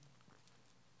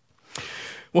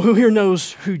Well, who here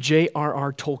knows who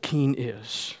J.R.R. Tolkien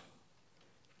is?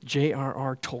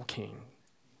 J.R.R. Tolkien.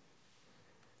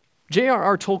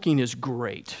 J.R.R. Tolkien is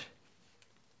great,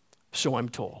 so I'm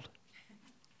told.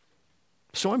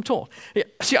 So I'm told.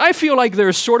 See, I feel like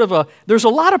there's a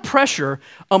lot of pressure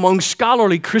among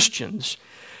scholarly Christians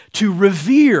to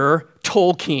revere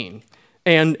Tolkien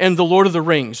and the Lord of the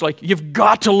Rings. Like, you've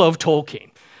got to love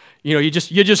Tolkien. You know, you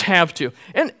just have to.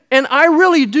 And I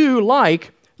really do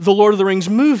like the Lord of the Rings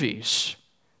movies.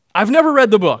 I've never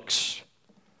read the books.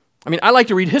 I mean, I like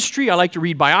to read history. I like to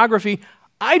read biography.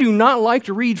 I do not like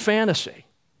to read fantasy.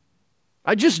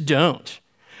 I just don't.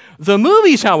 The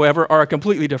movies, however, are a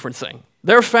completely different thing.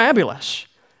 They're fabulous.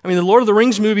 I mean, the Lord of the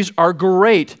Rings movies are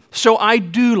great. So I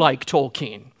do like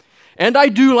Tolkien. And I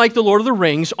do like the Lord of the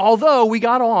Rings, although we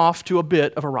got off to a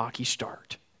bit of a rocky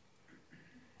start.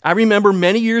 I remember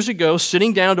many years ago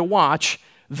sitting down to watch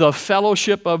The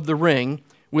Fellowship of the Ring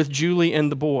with Julie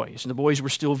and the boys. And the boys were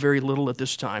still very little at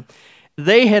this time.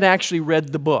 They had actually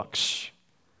read the books.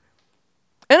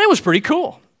 And it was pretty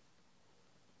cool.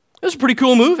 It was a pretty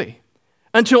cool movie.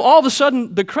 Until all of a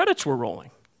sudden, the credits were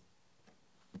rolling.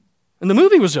 And the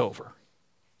movie was over.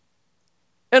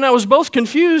 And I was both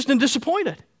confused and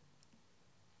disappointed.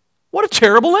 What a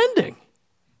terrible ending.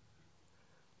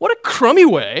 What a crummy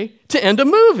way to end a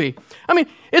movie. I mean,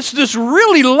 it's this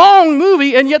really long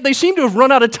movie, and yet they seem to have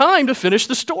run out of time to finish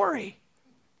the story.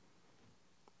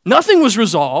 Nothing was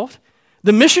resolved.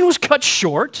 The mission was cut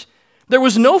short. There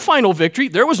was no final victory.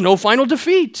 There was no final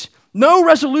defeat. No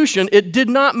resolution. It did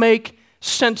not make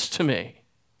sense to me.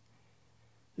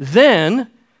 Then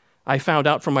I found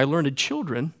out from my learned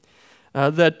children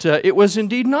that it was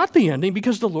indeed not the ending,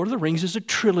 because The Lord of the Rings is a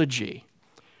trilogy.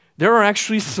 There are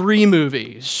actually 3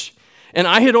 movies, and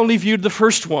I had only viewed the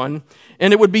first one,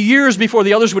 and it would be years before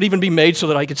the others would even be made so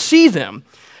that I could see them.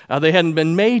 They hadn't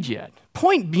been made yet.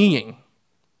 Point being,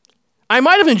 I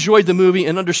might have enjoyed the movie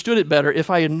and understood it better if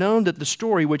I had known that the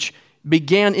story which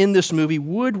began in this movie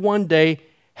would one day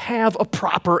have a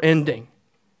proper ending.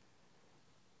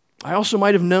 I also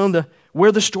might have known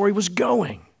where the story was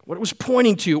going, what it was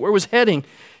pointing to, where it was heading,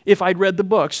 if I'd read the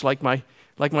books like my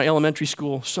elementary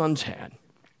school sons had.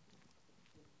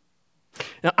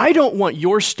 Now, I don't want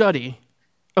your study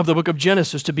of the book of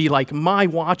Genesis to be like my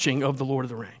watching of the Lord of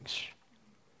the Rings.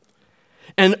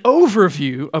 An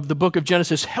overview of the book of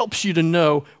Genesis helps you to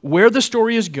know where the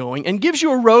story is going and gives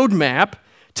you a roadmap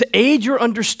to aid your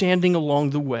understanding along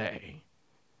the way.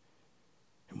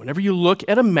 And whenever you look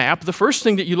at a map, the first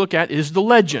thing that you look at is the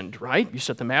legend, right? You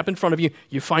set the map in front of you,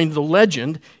 you find the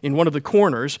legend in one of the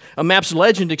corners. A map's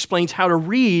legend explains how to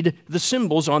read the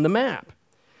symbols on the map.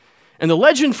 And the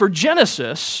legend for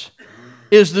Genesis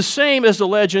is the same as the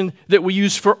legend that we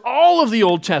use for all of the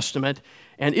Old Testament,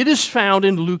 and it is found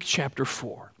in Luke chapter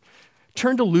 4.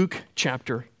 Turn to Luke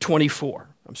chapter 24.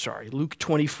 Luke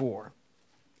 24.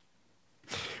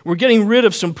 We're getting rid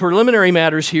of some preliminary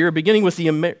matters here, beginning with the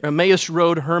Emmaus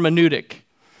Road hermeneutic.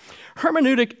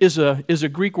 Hermeneutic is a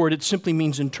Greek word. It simply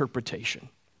means interpretation.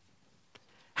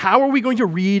 How are we going to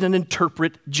read and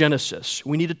interpret Genesis?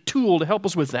 We need a tool to help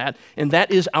us with that, and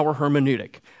that is our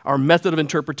hermeneutic, our method of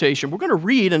interpretation. We're going to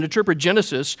read and interpret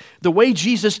Genesis the way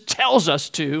Jesus tells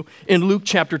us to in Luke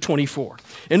chapter 24.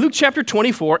 In Luke chapter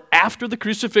 24, after the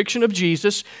crucifixion of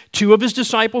Jesus, 2 of his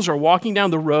disciples are walking down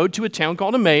the road to a town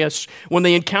called Emmaus when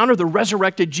they encounter the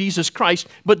resurrected Jesus Christ,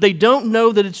 but they don't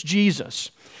know that it's Jesus.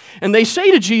 And they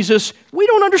say to Jesus, "We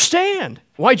don't understand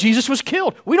why Jesus was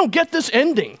killed. We don't get this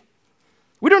ending.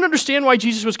 We don't understand why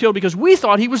Jesus was killed because we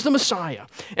thought he was the Messiah."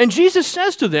 And Jesus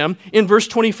says to them in verse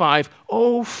 25,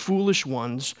 "O foolish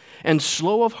ones, and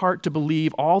slow of heart to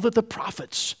believe all that the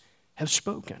prophets have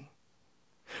spoken.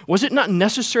 Was it not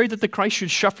necessary that the Christ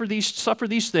should suffer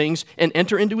these things and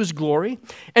enter into his glory?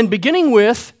 And beginning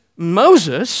with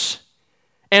Moses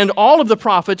and all of the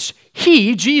prophets,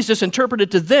 he, Jesus, interpreted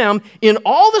to them in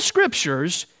all the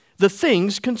scriptures the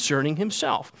things concerning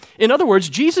himself." In other words,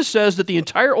 Jesus says that the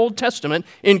entire Old Testament,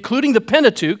 including the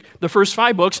Pentateuch, the first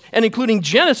 5 books, and including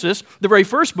Genesis, the very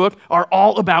first book, are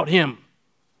all about him.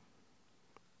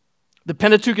 The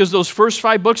Pentateuch is those first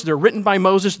 5 books. They're written by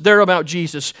Moses. They're about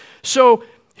Jesus. So,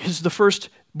 is the first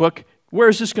book. Where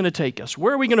is this going to take us?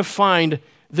 Where are we going to find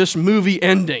this movie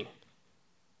ending?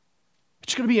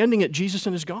 It's going to be ending at Jesus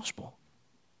and his gospel.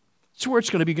 That's where it's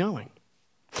going to be going.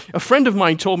 A friend of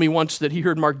mine told me once that he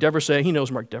heard Mark Dever say, he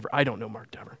knows Mark Dever, I don't know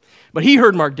Mark Dever, but he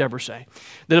heard Mark Dever say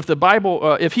that if the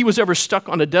Bible, if he was ever stuck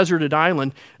on a deserted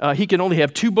island, he could only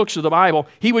have 2 books of the Bible,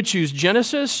 he would choose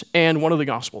Genesis and one of the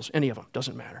Gospels, any of them,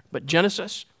 doesn't matter. But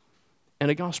Genesis and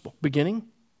a Gospel, beginning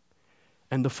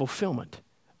and the fulfillment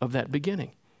of that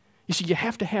beginning. You see, you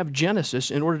have to have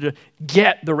Genesis in order to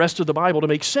get the rest of the Bible to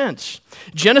make sense.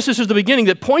 Genesis is the beginning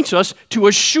that points us to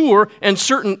a sure and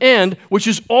certain end, which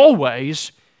is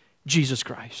always Jesus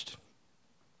Christ.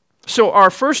 So our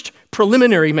first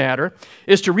preliminary matter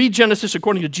is to read Genesis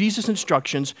according to Jesus'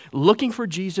 instructions, looking for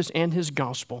Jesus and his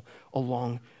gospel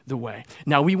along the way.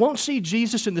 Now, we won't see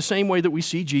Jesus in the same way that we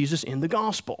see Jesus in the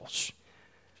Gospels,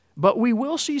 but we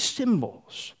will see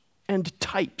symbols and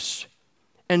types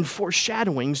and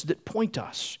foreshadowings that point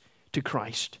us to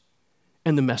Christ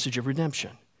and the message of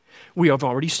redemption. We have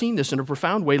already seen this in a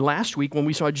profound way last week when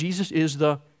we saw Jesus is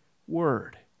the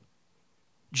Word.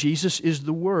 Jesus is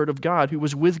the Word of God who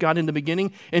was with God in the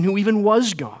beginning and who even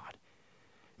was God.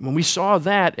 When we saw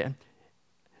that,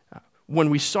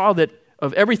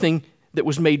 of everything that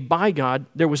was made by God,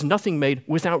 there was nothing made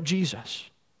without Jesus.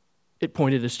 It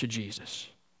pointed us to Jesus.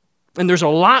 And there's a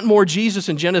lot more Jesus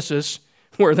in Genesis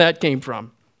where that came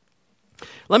from.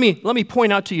 Let me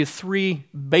point out to you three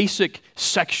basic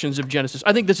sections of Genesis.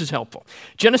 I think this is helpful.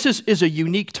 Genesis is a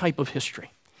unique type of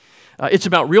history. It's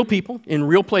about real people in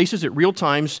real places at real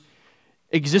times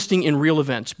existing in real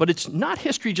events. But it's not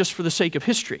history just for the sake of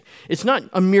history. It's not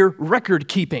a mere record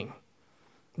keeping.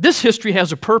 This history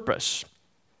has a purpose: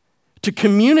 to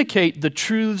communicate the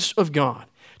truths of God,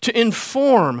 to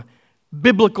inform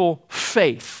biblical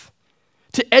faith,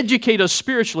 to educate us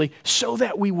spiritually so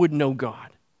that we would know God.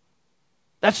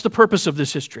 That's the purpose of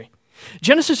this history.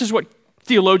 Genesis is what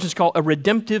theologians call a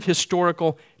redemptive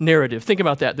historical narrative. Think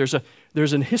about that.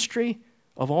 There's an history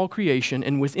of all creation,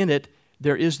 and within it,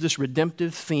 there is this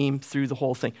redemptive theme through the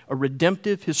whole thing, a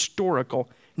redemptive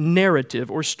historical narrative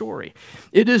or story.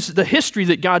 It is the history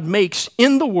that God makes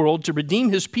in the world to redeem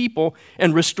his people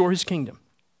and restore his kingdom.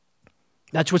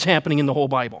 That's what's happening in the whole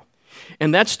Bible.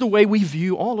 And that's the way we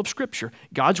view all of Scripture,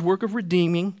 God's work of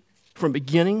redeeming from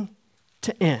beginning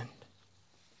to end.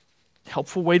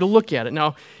 Helpful way to look at it.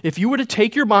 Now, if you were to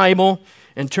take your Bible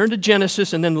and turn to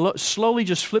Genesis and then slowly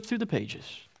just flip through the pages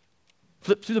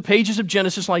of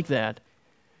Genesis like that,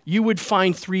 you would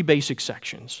find three basic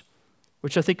sections,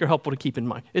 which I think are helpful to keep in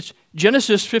mind. It's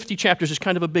Genesis 50 chapters is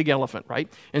kind of a big elephant, right?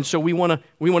 And so we want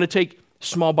to take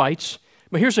small bites.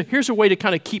 But here's a way to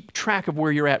kind of keep track of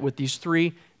where you're at with these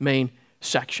three main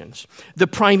sections. The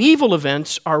primeval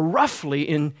events are roughly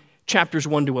in chapters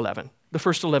 1 to 11. The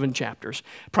first 11 chapters.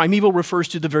 Primeval refers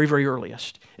to the very, very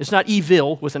earliest. It's not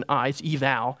evil with an I, it's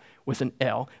eval with an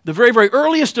L. The very, very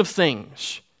earliest of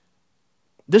things.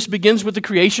 This begins with the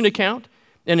creation account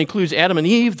and includes Adam and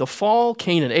Eve, the fall,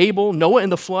 Cain and Abel, Noah and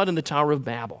the flood, and the Tower of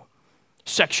Babel.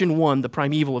 Section 1, the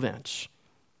primeval events.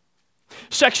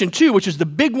 Section 2, which is the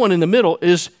big one in the middle,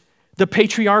 is the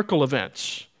patriarchal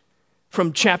events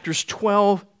from chapters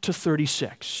 12 to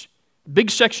 36.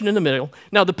 Big section in the middle.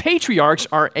 Now, the patriarchs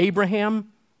are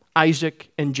Abraham,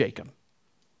 Isaac, and Jacob.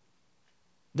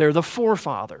 They're the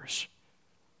forefathers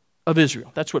of Israel.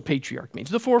 That's what patriarch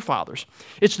means, the forefathers.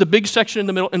 It's the big section in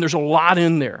the middle, and there's a lot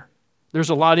in there.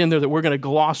 There's a lot in there that we're going to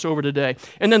gloss over today.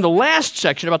 And then the last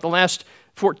section, about the last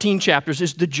 14 chapters,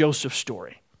 is the Joseph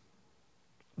story.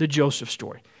 The Joseph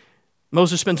story.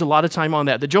 Moses spends a lot of time on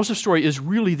that. The Joseph story is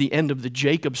really the end of the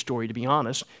Jacob story, to be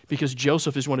honest, because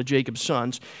Joseph is one of Jacob's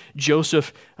sons.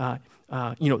 Joseph,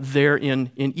 there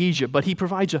in Egypt. But he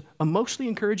provides a mostly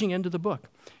encouraging end to the book.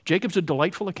 Jacob's a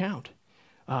delightful account.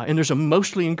 And there's a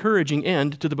mostly encouraging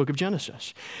end to the book of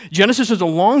Genesis. Genesis is a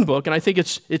long book, and I think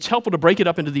it's helpful to break it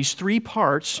up into these three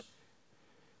parts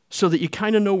so that you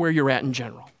kind of know where you're at in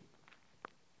general.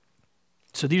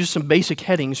 So these are some basic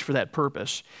headings for that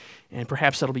purpose. And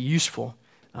perhaps that'll be useful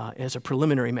as a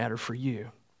preliminary matter for you.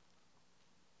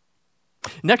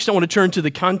 Next, I want to turn to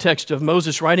the context of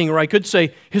Moses' writing, or I could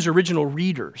say his original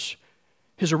readers.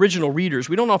 His original readers.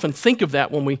 We don't often think of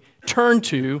that when we turn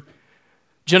to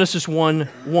Genesis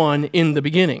 1:1 in the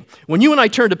beginning. When you and I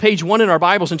turn to page 1 in our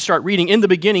Bibles and start reading, in the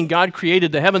beginning, God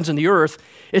created the heavens and the earth,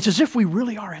 it's as if we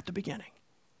really are at the beginning.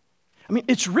 I mean,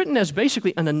 it's written as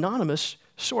basically an anonymous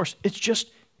source. It's just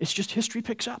history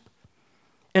picks up.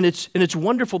 And it's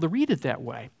wonderful to read it that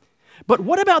way. But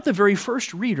what about the very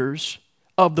first readers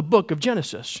of the book of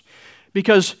Genesis?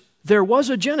 Because there was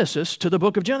a Genesis to the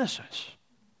book of Genesis.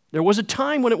 There was a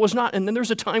time when it was not, and then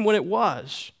there's a time when it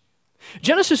was.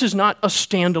 Genesis is not a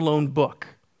standalone book.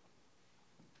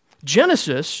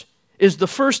 Genesis is the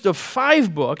first of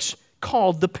 5 books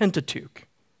called the Pentateuch.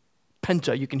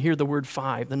 Penta, you can hear the word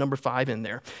 5, the number 5 in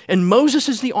there. And Moses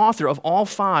is the author of all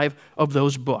 5 of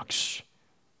those books.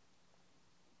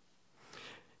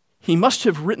 He must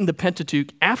have written the Pentateuch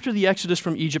after the Exodus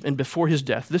from Egypt and before his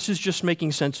death. This is just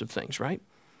making sense of things, right?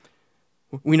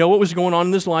 We know what was going on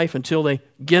in his life until they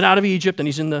get out of Egypt and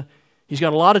he's in He's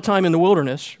got a lot of time in the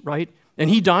wilderness, right? And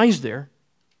he dies there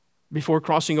before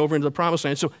crossing over into the Promised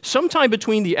Land. So sometime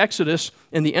between the Exodus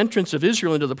and the entrance of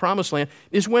Israel into the Promised Land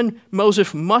is when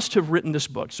Moses must have written this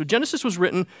book. So Genesis was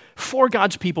written for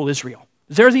God's people, Israel.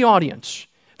 They're the audience.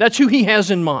 That's who he has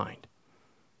in mind.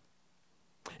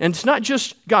 And it's not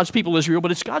just God's people, Israel,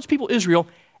 but it's God's people, Israel,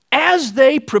 as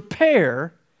they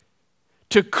prepare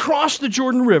to cross the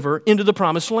Jordan River into the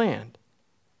Promised Land.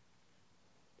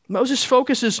 Moses'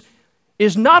 focus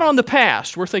is not on the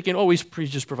past. We're thinking, oh, he's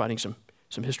just providing some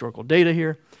historical data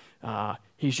here.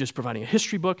 He's just providing a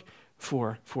history book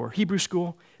for Hebrew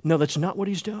school. No, that's not what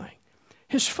he's doing.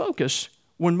 His focus,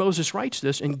 when Moses writes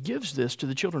this and gives this to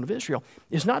the children of Israel,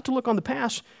 is not to look on the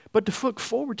past, but to look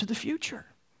forward to the future.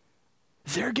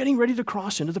 They're getting ready to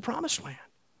cross into the Promised Land.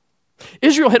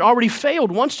 Israel had already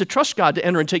failed once to trust God to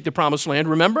enter and take the Promised Land,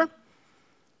 remember?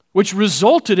 Which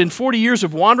resulted in 40 years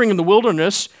of wandering in the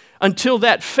wilderness until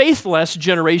that faithless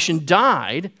generation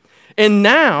died. And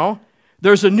now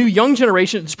there's a new young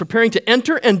generation that's preparing to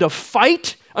enter and to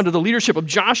fight under the leadership of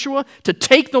Joshua to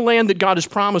take the land that God has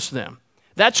promised them.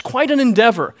 That's quite an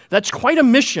endeavor. That's quite a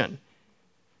mission.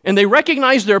 And they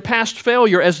recognize their past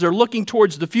failure as they're looking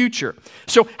towards the future.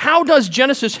 So how does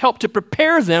Genesis help to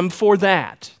prepare them for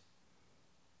that?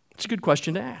 It's a good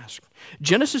question to ask.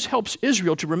 Genesis helps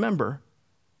Israel to remember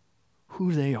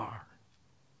who they are.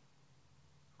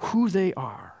 Who they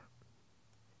are.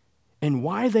 And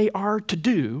why they are to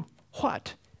do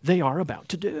what they are about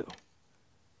to do.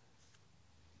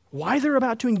 Why they're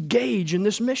about to engage in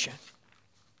this mission.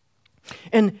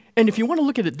 And if you want to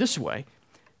look at it this way,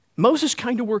 Moses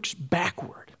kind of works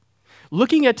backward,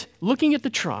 looking at the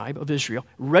tribe of Israel,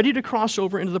 ready to cross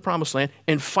over into the Promised Land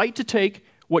and fight to take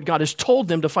what God has told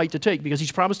them to fight to take because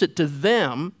he's promised it to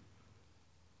them.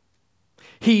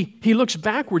 He looks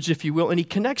backwards, if you will, and he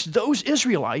connects those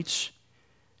Israelites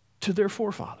to their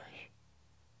forefathers.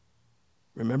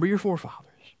 Remember your forefathers.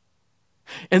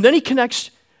 And then he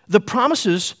connects the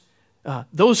promises,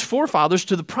 those forefathers,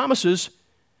 to the promises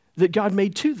that God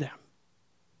made to them.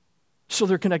 So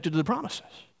they're connected to the promises.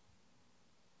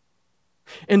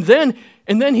 And then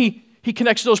he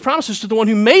connects those promises to the one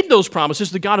who made those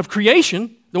promises, the God of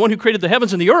creation, the one who created the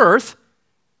heavens and the earth.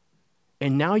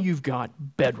 And now you've got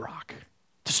bedrock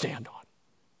to stand on.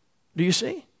 Do you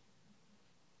see?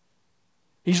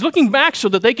 He's looking back so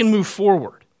that they can move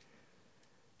forward.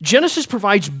 Genesis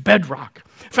provides bedrock,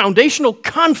 foundational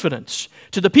confidence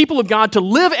to the people of God to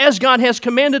live as God has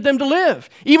commanded them to live,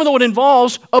 even though it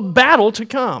involves a battle to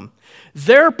come.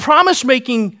 Their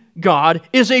promise-making God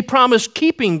is a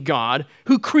promise-keeping God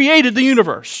who created the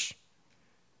universe.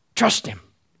 Trust him.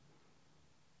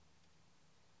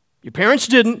 Your parents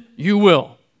didn't, you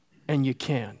will, and you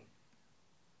can.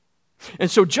 And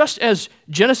so just as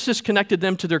Genesis connected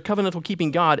them to their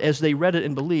covenantal-keeping God as they read it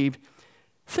and believed,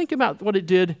 think about what it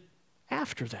did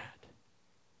after that.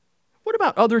 What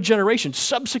about other generations,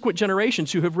 subsequent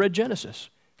generations who have read Genesis,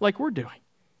 like we're doing?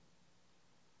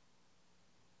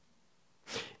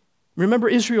 Remember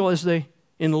Israel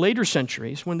in later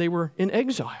centuries when they were in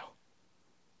exile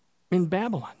in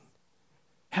Babylon,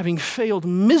 having failed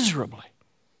miserably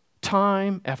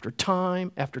time after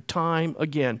time after time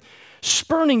again,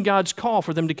 spurning God's call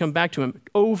for them to come back to him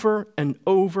over and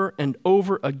over and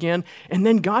over again. And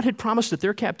then God had promised that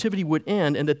their captivity would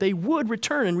end and that they would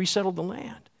return and resettle the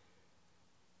land.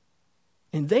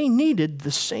 And they needed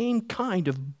the same kind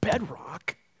of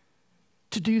bedrock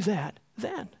to do that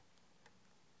then.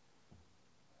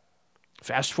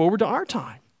 Fast forward to our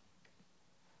time.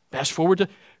 Fast forward to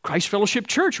Christ Fellowship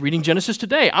Church, reading Genesis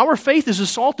today. Our faith is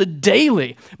assaulted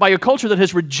daily by a culture that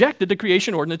has rejected the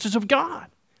creation ordinances of God.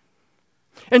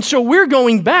 And so we're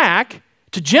going back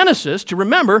to Genesis to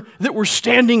remember that we're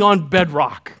standing on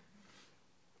bedrock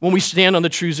when we stand on the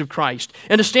truths of Christ,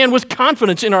 and to stand with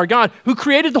confidence in our God who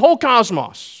created the whole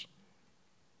cosmos.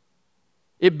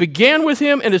 It began with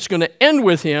him and it's going to end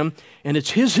with him, and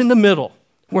it's his in the middle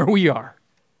where we are.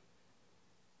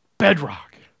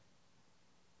 Bedrock.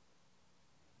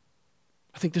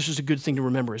 I think this is a good thing to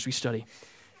remember as we study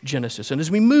Genesis. And as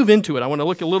we move into it, I want to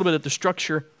look a little bit at the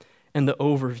structure and the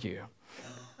overview.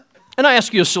 And I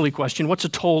ask you a silly question. What's a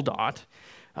toldot?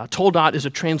 Toldot is a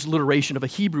transliteration of a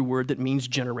Hebrew word that means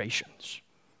generations.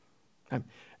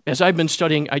 As I've been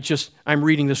studying, I'm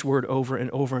reading this word over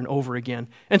and over and over again.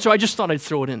 And so I just thought I'd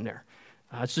throw it in there.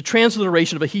 It's the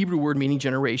transliteration of a Hebrew word meaning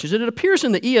generations. And it appears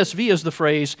in the ESV as the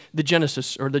phrase, the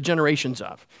Genesis, or the generations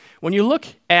of. When you look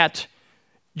at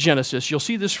Genesis, you'll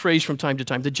see this phrase from time to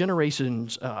time, the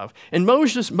generations of. And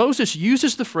Moses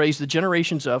uses the phrase, the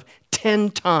generations of,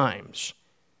 10 times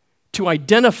to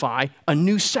identify a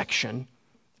new section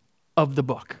of the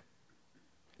book.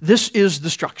 This is the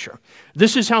structure.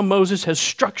 This is how Moses has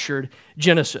structured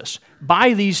Genesis,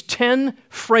 by these 10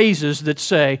 phrases that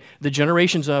say the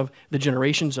generations of, the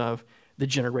generations of, the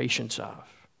generations of.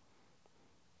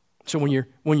 So when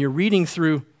you're reading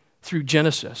through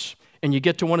Genesis and you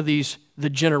get to one of these, the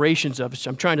generations of,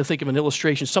 I'm trying to think of an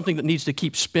illustration, something that needs to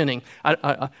keep spinning,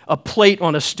 a plate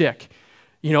on a stick.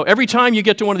 You know, every time you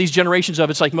get to one of these generations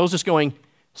of, it's like Moses going,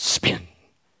 spin,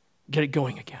 get it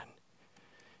going again.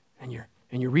 And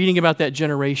you're reading about that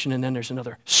generation, and then there's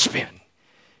another spin,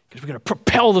 because we're going to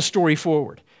propel the story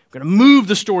forward. We're going to move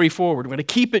the story forward. We're going to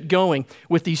keep it going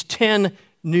with these 10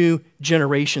 new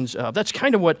generations of. That's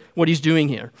kind of what he's doing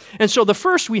here. And so the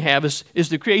first we have is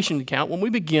the creation account. When we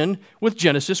begin with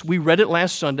Genesis, we read it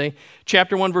last Sunday,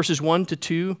 chapter 1, verses 1 to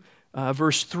 2,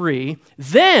 verse 3.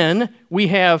 Then we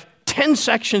have 10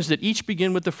 sections that each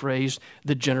begin with the phrase,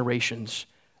 the generations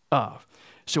of.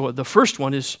 So the first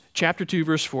one is chapter 2,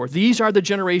 verse 4. These are the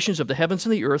generations of the heavens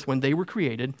and the earth when they were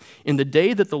created, in the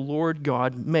day that the Lord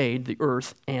God made the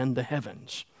earth and the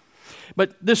heavens.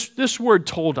 But this word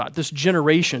toldot, this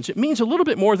generations, it means a little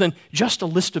bit more than just a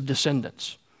list of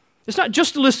descendants. It's not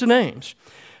just a list of names.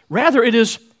 Rather, it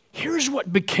is, here's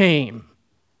what became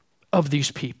of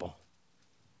these people.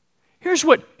 Here's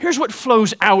what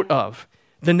flows out of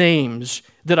the names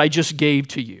that I just gave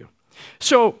to you.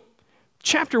 So,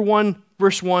 chapter 1,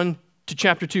 verse 1 to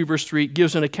chapter 2, verse 3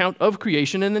 gives an account of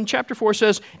creation, and then chapter 4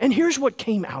 says, and here's what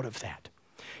came out of that.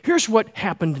 Here's what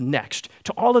happened next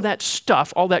to all of that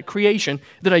stuff, all that creation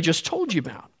that I just told you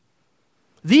about.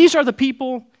 These are the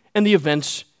people and the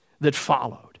events that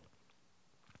followed.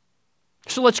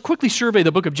 So let's quickly survey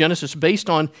the book of Genesis based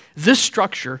on this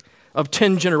structure of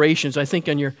 10 generations. I think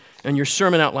on your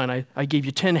sermon outline, I gave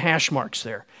you 10 hash marks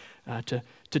there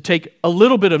to take a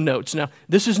little bit of notes. Now,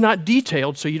 this is not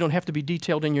detailed, so you don't have to be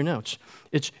detailed in your notes.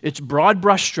 It's broad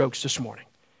brushstrokes this morning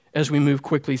as we move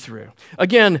quickly through.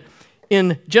 Again,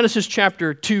 in Genesis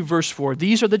chapter 2, verse 4,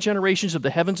 these are the generations of the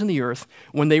heavens and the earth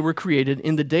when they were created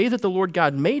in the day that the Lord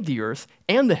God made the earth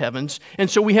and the heavens. And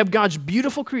so we have God's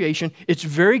beautiful creation. It's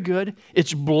very good.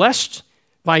 It's blessed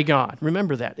by God.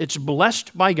 Remember that. It's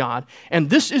blessed by God. And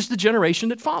this is the generation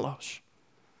that follows.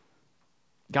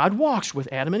 God walks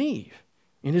with Adam and Eve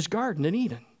in his garden in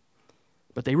Eden.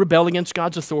 But they rebel against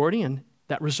God's authority, and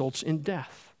that results in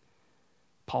death.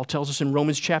 Paul tells us in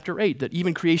Romans chapter 8 that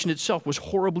even creation itself was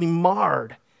horribly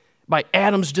marred by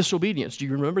Adam's disobedience. Do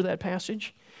you remember that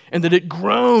passage? And that it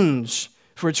groans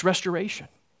for its restoration.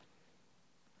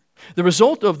 The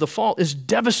result of the fall is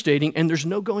devastating, and there's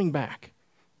no going back.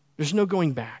 There's no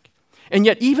going back. And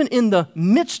yet, even in the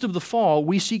midst of the fall,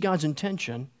 we see God's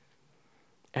intention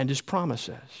and his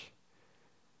promises.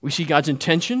 We see God's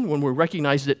intention when we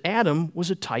recognize that Adam was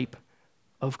a type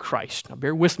of Christ. Now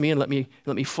bear with me and let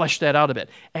me flesh that out a bit.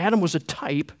 Adam was a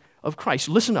type of Christ.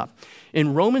 Listen up.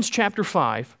 In Romans chapter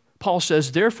 5, Paul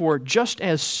says, therefore, just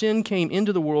as sin came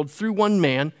into the world through one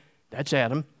man, that's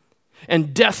Adam,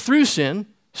 and death through sin,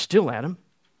 still Adam,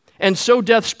 and so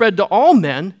death spread to all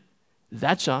men,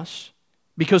 that's us,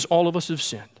 because all of us have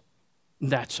sinned.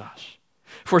 That's us.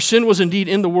 For sin was indeed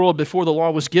in the world before the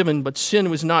law was given, but sin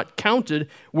was not counted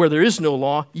where there is no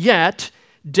law. Yet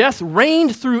death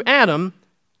reigned through Adam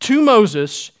to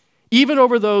Moses, even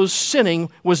over those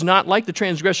sinning, was not like the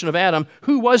transgression of Adam,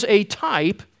 who was a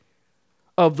type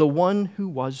of the one who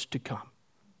was to come.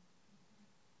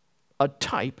 A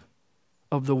type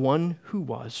of the one who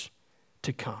was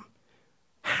to come.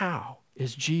 How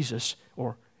is Jesus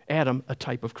or Adam a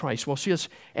type of Christ? Well, see,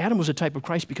 Adam was a type of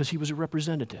Christ because he was a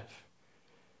representative.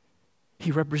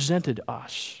 He represented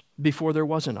us before there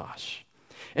was an us.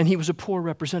 And he was a poor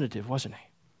representative, wasn't he?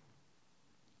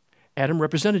 Adam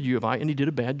represented you and I, and he did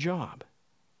a bad job.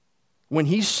 When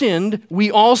he sinned,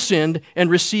 we all sinned and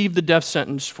received the death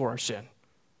sentence for our sin.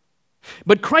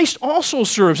 But Christ also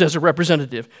serves as a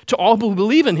representative to all who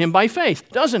believe in him by faith,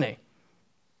 doesn't he?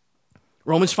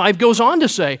 Romans 5 goes on to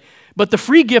say, but the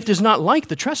free gift is not like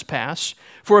the trespass,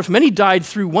 for if many died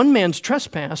through one man's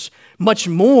trespass, much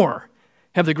more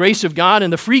have the grace of God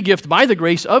and the free gift by the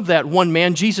grace of that one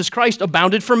man, Jesus Christ,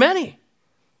 abounded for many.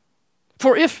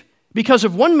 For if because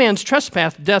of one man's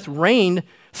trespass, death reigned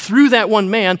through that one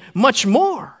man, much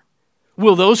more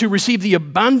will those who receive the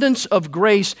abundance of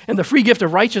grace and the free gift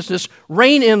of righteousness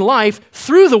reign in life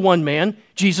through the one man,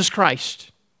 Jesus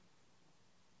Christ.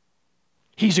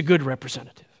 He's a good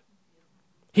representative.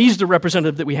 He's the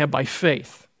representative that we have by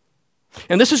faith.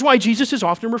 And this is why Jesus is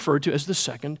often referred to as the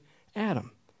second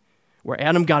Adam. Where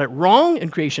Adam got it wrong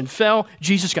and creation fell,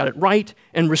 Jesus got it right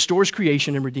and restores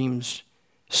creation and redeems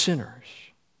sinners.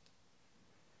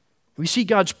 We see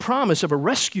God's promise of a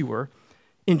rescuer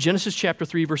in Genesis chapter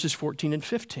 3, verses 14 and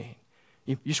 15.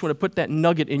 You just want to put that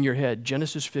nugget in your head.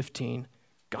 Genesis 15,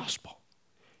 gospel.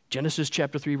 Genesis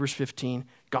chapter 3, verse 15,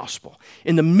 gospel.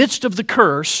 In the midst of the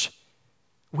curse,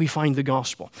 we find the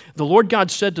gospel. The Lord God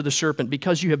said to the serpent,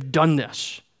 because you have done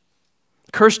this,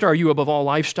 cursed are you above all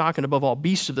livestock and above all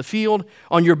beasts of the field.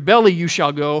 On your belly you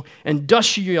shall go, and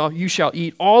dust you shall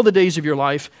eat all the days of your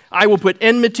life. I will put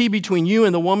enmity between you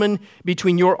and the woman,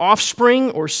 between your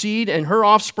offspring or seed and her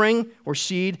offspring or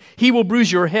seed. He will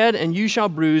bruise your head, and you shall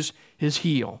bruise his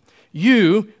heel.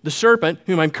 You, the serpent,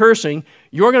 whom I'm cursing,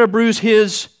 you're going to bruise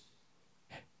his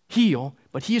heel,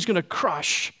 but he's going to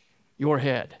crush your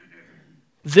head.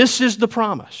 This is the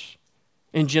promise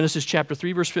in Genesis chapter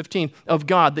 3, verse 15, of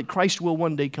God, that Christ will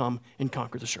one day come and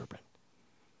conquer the serpent.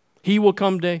 He will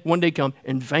one day come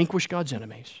and vanquish God's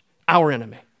enemies, our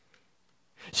enemy.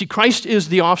 See, Christ is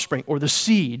the offspring or the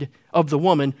seed of the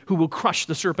woman who will crush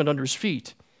the serpent under his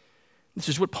feet. This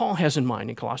is what Paul has in mind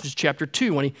in Colossians chapter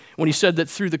 2 when he said that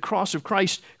through the cross of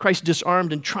Christ, Christ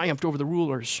disarmed and triumphed over the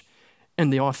rulers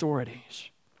and the authorities.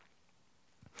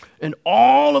 And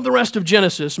all of the rest of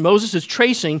Genesis, Moses is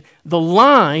tracing the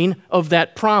line of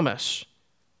that promise,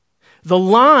 the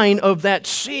line of that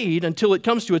seed until it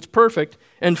comes to its perfect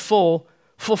and full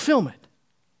fulfillment.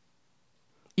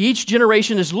 Each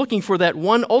generation is looking for that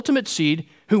one ultimate seed,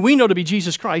 who we know to be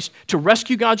Jesus Christ, to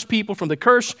rescue God's people from the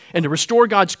curse and to restore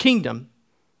God's kingdom.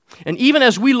 And even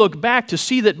as we look back to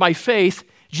see that by faith,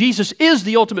 Jesus is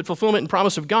the ultimate fulfillment and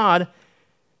promise of God,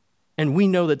 and we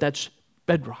know that that's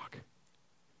bedrock.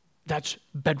 That's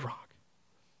bedrock.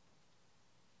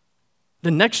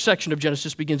 The next section of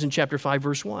Genesis begins in chapter 5,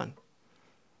 verse 1.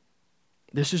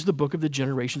 This is the book of the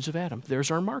generations of Adam.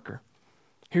 There's our marker.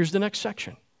 Here's the next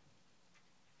section.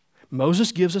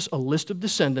 Moses gives us a list of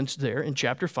descendants there in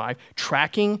chapter 5,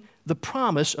 tracking the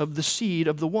promise of the seed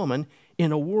of the woman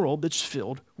in a world that's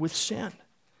filled with sin.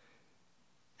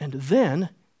 And then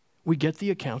we get the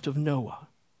account of Noah.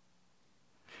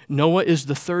 Noah is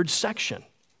the third section,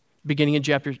 beginning in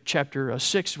chapter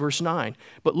 6, verse 9.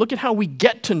 But look at how we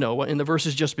get to Noah in the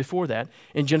verses just before that,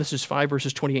 in Genesis 5,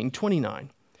 verses 28 and 29.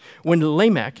 When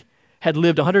Lamech had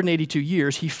lived 182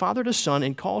 years, he fathered a son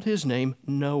and called his name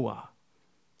Noah,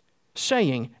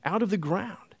 saying, out of the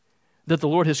ground that the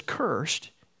Lord has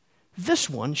cursed, this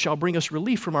one shall bring us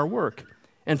relief from our work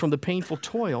and from the painful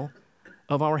toil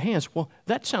of our hands. Well,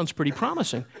 that sounds pretty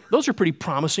promising. Those are pretty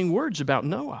promising words about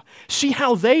Noah. See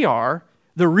how they are,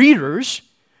 the readers,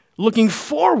 looking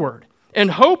forward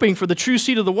and hoping for the true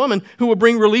seed of the woman who will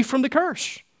bring relief from the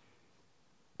curse.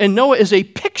 And Noah is a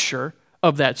picture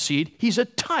of that seed. He's a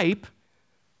type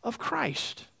of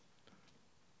Christ.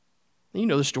 You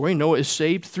know the story. Noah is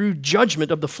saved through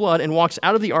judgment of the flood and walks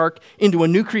out of the ark into a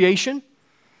new creation,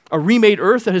 a remade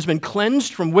earth that has been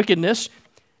cleansed from wickedness,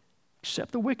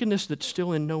 except the wickedness that's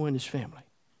still in Noah and his family.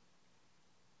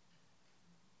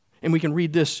 And we can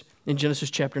read this in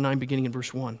Genesis chapter 9, beginning in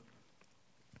verse 1.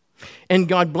 And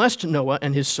God blessed Noah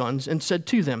and his sons and said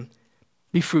to them,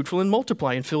 be fruitful and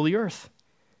multiply and fill the earth.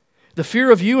 The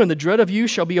fear of you and the dread of you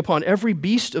shall be upon every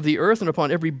beast of the earth and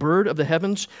upon every bird of the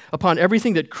heavens, upon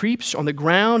everything that creeps on the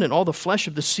ground and all the flesh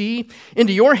of the sea.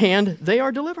 Into your hand they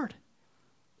are delivered.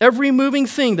 Every moving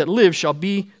thing that lives shall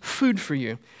be food for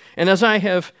you. And as I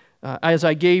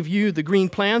gave you the green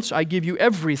plants, I give you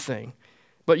everything.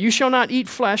 But you shall not eat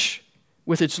flesh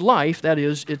with its life, that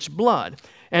is, its blood.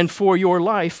 And for your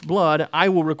life, blood, I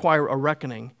will require a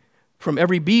reckoning. From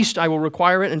every beast I will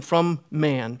require it, and from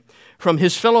man. From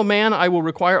his fellow man I will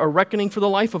require a reckoning for the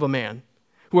life of a man.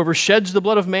 Whoever sheds the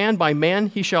blood of man, by man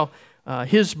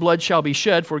his blood shall be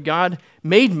shed, for God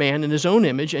made man in his own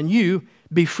image, and you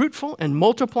be fruitful and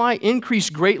multiply, increase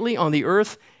greatly on the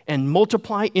earth, and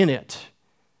multiply in it.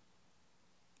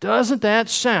 Doesn't that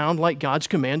sound like God's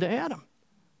command to Adam?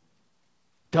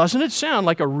 Doesn't it sound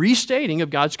like a restating of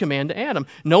God's command to Adam?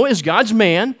 Noah is God's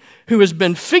man who has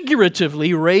been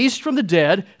figuratively raised from the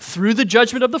dead through the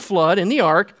judgment of the flood in the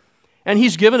ark, and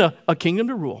he's given a kingdom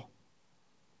to rule.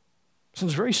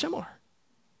 Sounds very similar.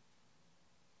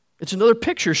 It's another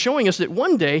picture showing us that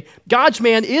one day God's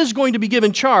man is going to be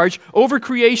given charge over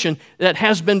creation that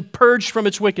has been purged from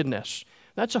its wickedness.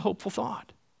 That's a hopeful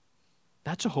thought.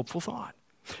 That's a hopeful thought.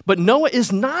 But Noah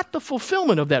is not the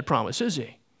fulfillment of that promise, is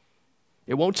he?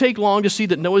 It won't take long to see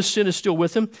that Noah's sin is still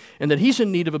with him and that he's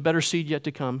in need of a better seed yet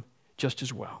to come just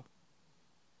as well,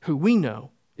 who we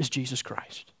know is Jesus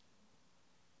Christ.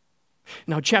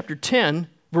 Now, chapter 10,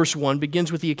 verse 1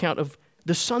 begins with the account of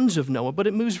the sons of Noah, but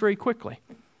it moves very quickly.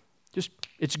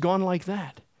 It's gone like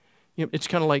that. You know, it's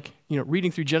kind of like,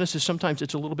 reading through Genesis, sometimes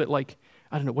it's a little bit like,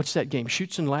 what's that game,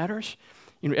 Chutes and Ladders?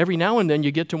 Every now and then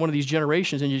you get to one of these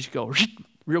generations and you just go,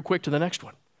 real quick to the next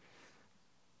one.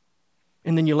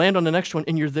 And then you land on the next one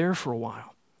and you're there for a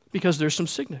while because there's some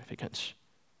significance.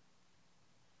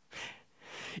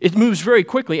 It moves very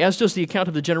quickly, as does the account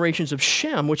of the generations of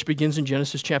Shem, which begins in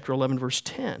Genesis chapter 11, verse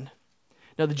 10.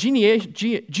 Now, the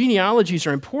genealogies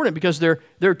are important because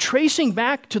they're tracing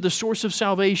back to the source of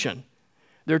salvation.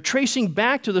 They're tracing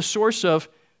back to the source of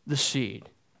the seed,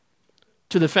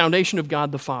 to the foundation of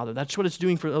God the Father. That's what it's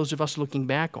doing for those of us looking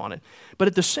back on it. But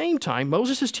at the same time,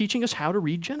 Moses is teaching us how to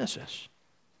read Genesis.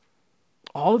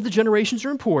 All of the generations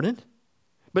are important,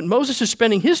 but Moses is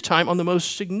spending his time on the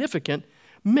most significant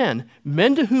men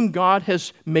to whom God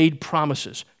has made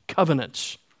promises,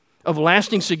 covenants of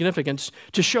lasting significance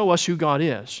to show us who God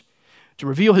is, to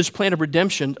reveal his plan of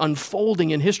redemption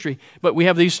unfolding in history. But we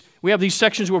have these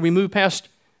sections where we move past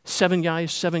 7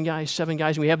 guys,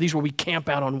 and we have these where we camp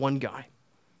out on 1 guy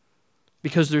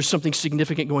because there's something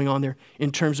significant going on there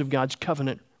in terms of God's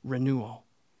covenant renewal.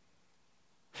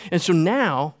 And so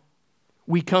now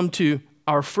we come to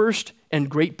our first and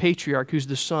great patriarch, who's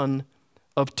the son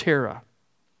of Terah.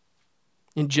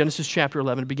 In Genesis chapter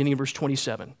 11, beginning of verse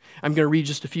 27. I'm going to read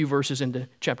just a few verses into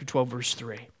chapter 12, verse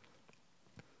 3.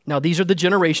 Now, these are the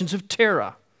generations of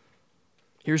Terah.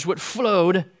 Here's what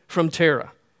flowed from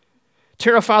Terah.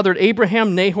 Terah fathered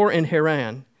Abraham, Nahor, and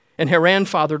Haran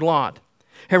fathered Lot.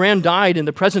 Haran died in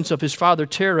the presence of his father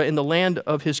Terah in the land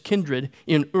of his kindred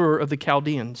in Ur of the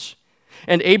Chaldeans.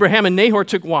 And Abraham and Nahor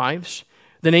took wives.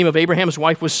 The name of Abram's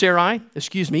wife was Sarai, and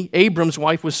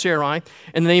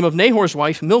the name of Nahor's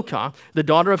wife, Milcah, the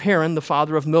daughter of Haran, the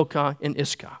father of Milcah and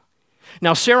Iscah.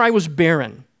 Now Sarai was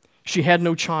barren. She had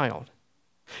no child.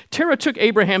 Terah took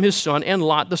Abraham his son and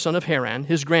Lot, the son of Haran,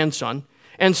 his grandson,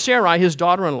 and Sarai, his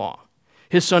daughter-in-law,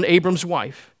 his son Abram's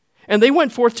wife. And they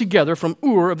went forth together from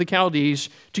Ur of the Chaldees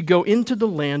to go into the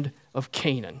land of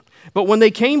Canaan. But when they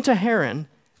came to Haran,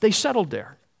 they settled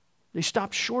there. They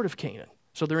stopped short of Canaan.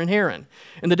 So they're in Haran.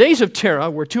 And the days of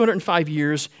Terah were 205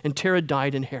 years, and Terah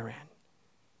died in Haran.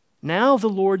 Now the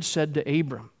Lord said to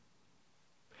Abram,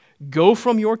 go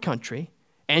from your country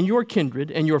and your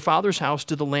kindred and your father's house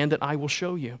to the land that I will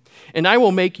show you. And I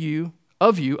will make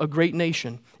of you a great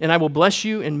nation, and I will bless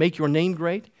you and make your name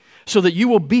great, so that you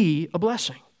will be a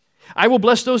blessing. I will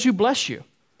bless those who bless you,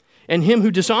 and him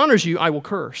who dishonors you I will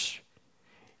curse.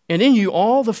 And in you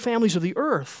all the families of the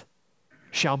earth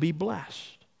shall be blessed.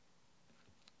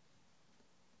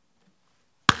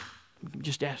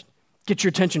 Just get your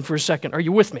attention for a second. Are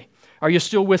you with me? Are you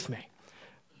still with me?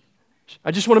 I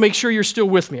just want to make sure you're still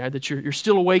with me, that you're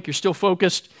still awake, you're still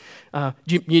focused.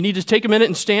 You need to take a minute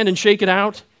and stand and shake it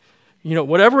out.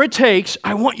 Whatever it takes,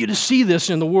 I want you to see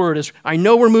this in the Word. I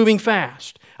know we're moving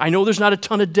fast. I know there's not a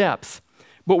ton of depth,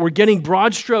 but we're getting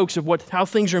broad strokes of how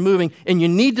things are moving, and you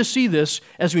need to see this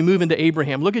as we move into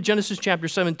Abraham. Look at Genesis chapter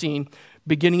 17,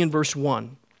 beginning in verse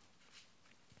 1.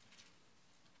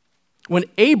 When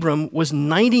Abram was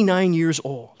 99 years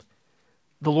old,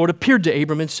 the Lord appeared to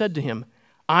Abram and said to him,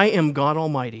 I am God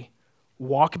Almighty.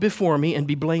 Walk before me and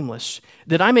be blameless,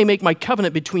 that I may make my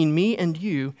covenant between me and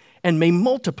you and may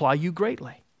multiply you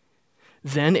greatly.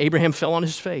 Then Abraham fell on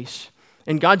his face,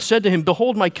 and God said to him,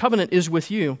 behold, my covenant is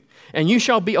with you, and you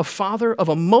shall be a father of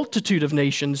a multitude of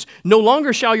nations. No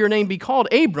longer shall your name be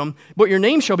called Abram, but your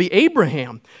name shall be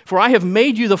Abraham, for I have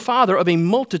made you the father of a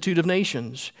multitude of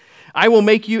nations. I will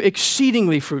make you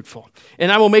exceedingly fruitful,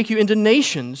 and I will make you into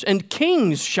nations, and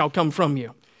kings shall come from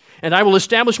you. And I will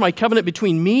establish my covenant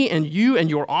between me and you and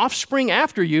your offspring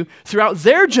after you throughout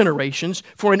their generations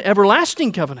for an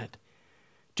everlasting covenant,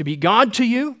 to be God to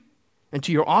you and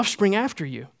to your offspring after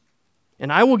you.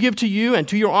 And I will give to you and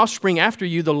to your offspring after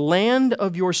you the land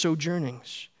of your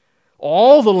sojournings,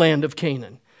 all the land of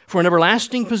Canaan, for an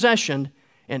everlasting possession,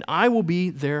 and I will be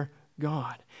their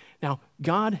God. Now,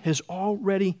 God has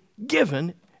already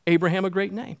given Abraham a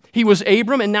great name. He was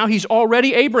Abram, and now he's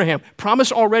already Abraham.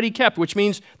 Promise already kept, which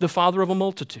means the father of a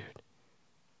multitude.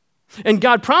 And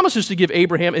God promises to give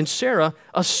Abraham and Sarah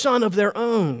a son of their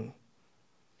own.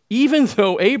 Even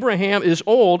though Abraham is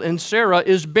old and Sarah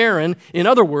is barren, in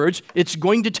other words, it's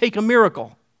going to take a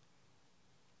miracle.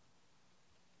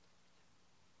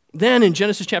 Then in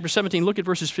Genesis chapter 17, look at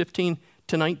verses 15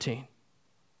 to 19.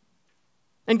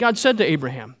 And God said to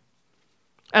Abraham,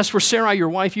 as for Sarai, your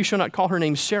wife, you shall not call her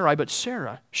name Sarai, but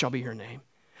Sarah shall be her name.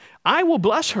 I will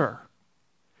bless her,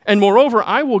 and moreover,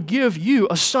 I will give you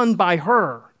a son by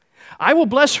her. I will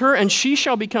bless her, and she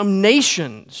shall become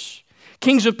nations.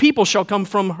 Kings of people shall come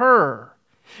from her.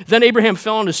 Then Abraham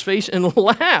fell on his face and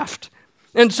laughed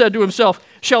and said to himself,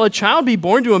 shall a child be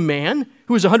born to a man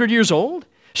who is 100 years old?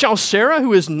 Shall Sarah,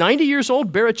 who is 90 years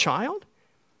old, bear a child?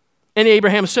 And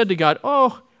Abraham said to God,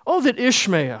 Oh, that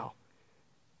Ishmael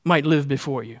might live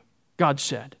before you. God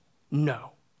said,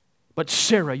 no. But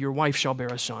Sarah, your wife, shall bear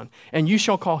a son, and you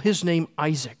shall call his name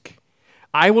Isaac.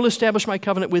 I will establish my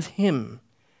covenant with him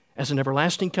as an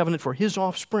everlasting covenant for his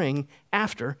offspring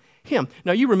after him.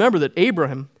 Now you remember that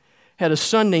Abraham had a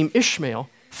son named Ishmael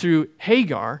through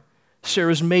Hagar,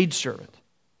 Sarah's maidservant.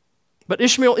 But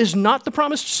Ishmael is not the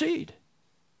promised seed.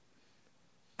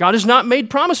 God has not made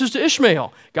promises to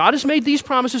Ishmael. God has made these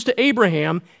promises to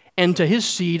Abraham and to his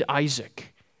seed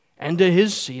Isaac and to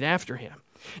his seed after him.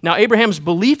 Now, Abraham's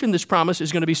belief in this promise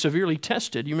is going to be severely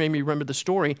tested. You may remember the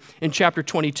story in chapter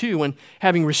 22 when,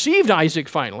 having received Isaac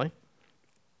finally,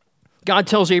 God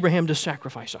tells Abraham to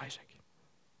sacrifice Isaac.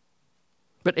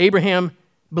 But Abraham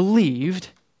believed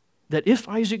that if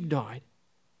Isaac died,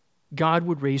 God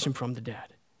would raise him from the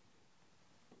dead.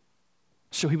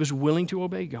 So he was willing to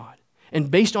obey God. And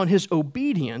based on his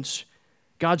obedience,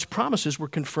 God's promises were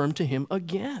confirmed to him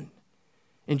again.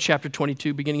 In chapter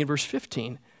 22, beginning in verse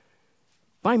 15,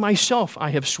 by myself I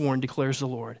have sworn, declares the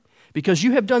Lord, because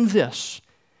you have done this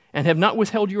and have not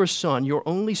withheld your son, your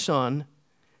only son,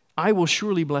 I will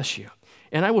surely bless you.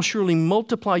 And I will surely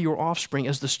multiply your offspring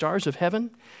as the stars of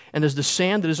heaven and as the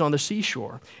sand that is on the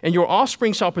seashore. And your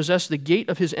offspring shall possess the gate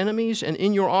of his enemies, and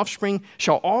in your offspring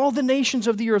shall all the nations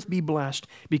of the earth be blessed,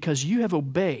 because you have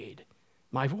obeyed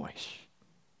my voice.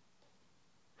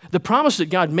 The promise that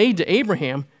God made to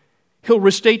Abraham, he'll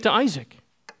restate to Isaac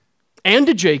and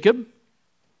to Jacob.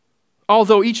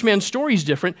 Although each man's story is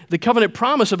different, the covenant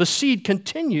promise of a seed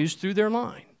continues through their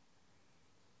line.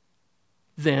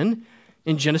 Then,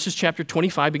 in Genesis chapter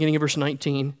 25, beginning in verse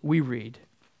 19, we read,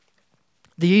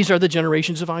 these are the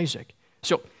generations of Isaac.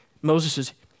 So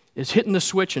Moses is hitting the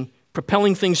switch and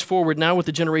propelling things forward now with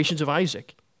the generations of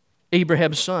Isaac,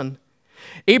 Abraham's son.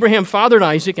 Abraham fathered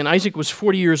Isaac, and Isaac was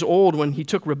 40 years old when he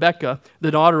took Rebekah,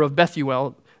 the daughter of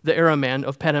Bethuel, the Araman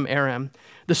of Paddan Aram,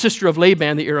 the sister of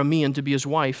Laban the Aramean, to be his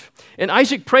wife. And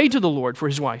Isaac prayed to the Lord for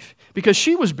his wife, because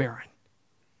she was barren.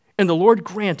 And the Lord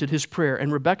granted his prayer,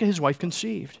 and Rebekah his wife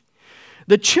conceived.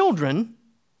 The children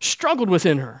struggled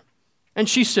within her, and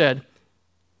she said,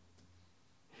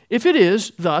 if it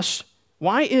is thus,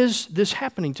 why is this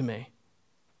happening to me?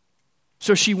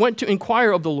 So she went to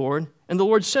inquire of the Lord, and the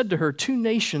Lord said to her, 2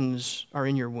 nations are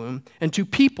in your womb, and 2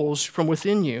 peoples from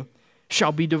within you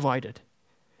shall be divided.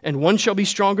 And one shall be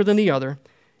stronger than the other,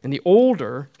 and the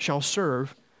older shall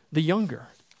serve the younger.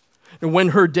 And when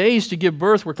her days to give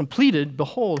birth were completed,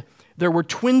 behold, there were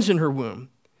twins in her womb.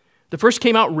 The first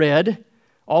came out red.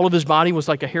 All of his body was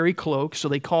like a hairy cloak, so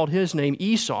they called his name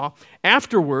Esau.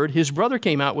 Afterward, his brother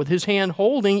came out with his hand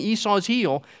holding Esau's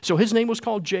heel, so his name was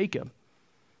called Jacob.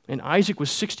 And Isaac was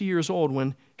 60 years old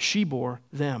when she bore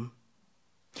them.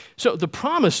 So the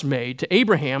promise made to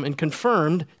Abraham and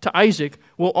confirmed to Isaac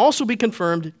will also be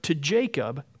confirmed to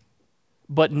Jacob,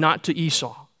 but not to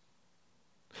Esau.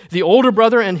 The older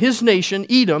brother and his nation,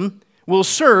 Edom, will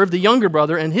serve the younger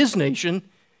brother and his nation,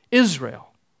 Israel.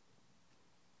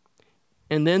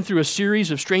 And then through a series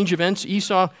of strange events,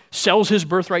 Esau sells his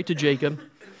birthright to Jacob,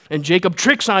 and Jacob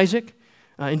tricks Isaac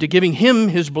into giving him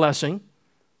his blessing.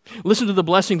 Listen to the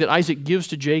blessing that Isaac gives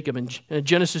to Jacob in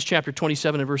Genesis chapter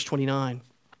 27 and verse 29.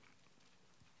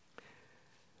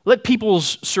 Let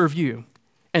peoples serve you,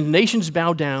 and nations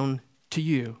bow down to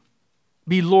you.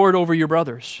 Be Lord over your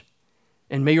brothers,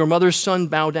 and may your mother's son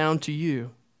bow down to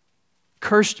you.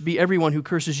 Cursed be everyone who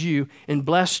curses you, and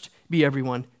blessed be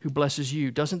everyone who blesses you.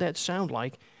 Doesn't that sound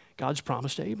like God's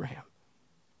promise to Abraham?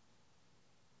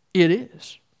 It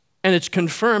is. And it's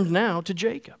confirmed now to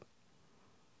Jacob.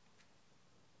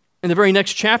 In the very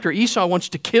next chapter, Esau wants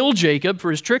to kill Jacob for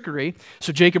his trickery,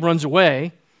 so Jacob runs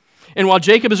away. And while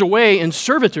Jacob is away in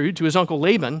servitude to his uncle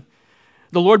Laban,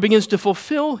 the Lord begins to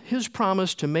fulfill his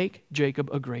promise to make Jacob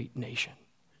a great nation.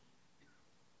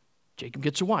 Jacob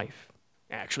gets a wife.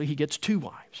 Actually, he gets 2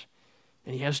 wives.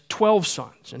 And he has 12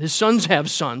 sons, and his sons have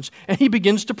sons, and he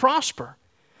begins to prosper.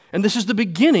 And this is the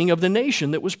beginning of the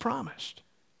nation that was promised.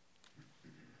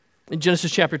 In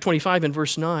Genesis chapter 25 and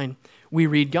verse 9, we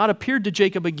read, God appeared to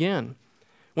Jacob again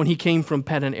when he came from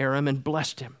Paddan Aram and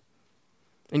blessed him.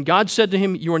 And God said to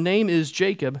him, your name is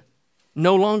Jacob.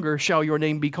 No longer shall your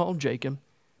name be called Jacob,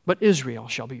 but Israel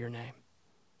shall be your name.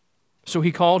 So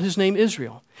he called his name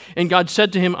Israel. And God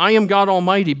said to him, I am God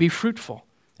Almighty. Be fruitful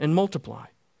and multiply.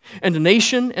 And a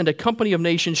nation and a company of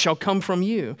nations shall come from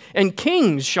you, and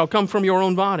kings shall come from your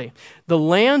own body. The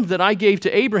land that I gave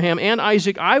to Abraham and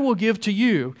Isaac I will give to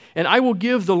you, and I will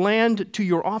give the land to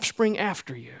your offspring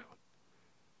after you.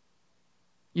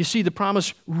 You see, the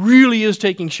promise really is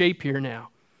taking shape here now.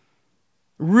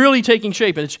 Really taking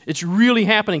shape, and it's really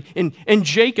happening. And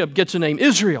Jacob gets the name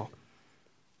Israel.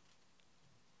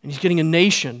 And he's getting a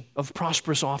nation of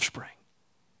prosperous offspring.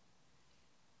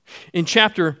 In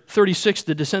chapter 36,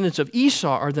 the descendants of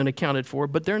Esau are then accounted for,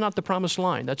 but they're not the promised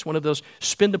line. That's one of those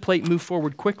spin the plate, move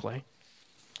forward quickly.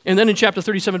 And then in chapter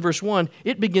 37, verse 1,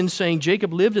 it begins saying,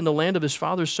 Jacob lived in the land of his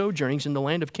father's sojournings in the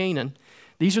land of Canaan.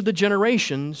 These are the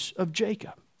generations of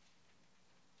Jacob.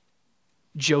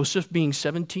 Joseph, being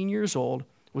 17 years old,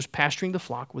 was pasturing the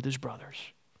flock with his brothers.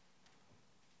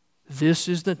 This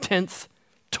is the 10th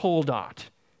Toldot.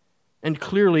 And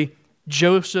clearly,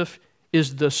 Joseph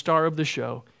is the star of the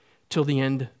show till the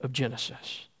end of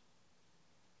Genesis.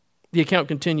 The account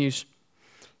continues.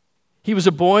 He was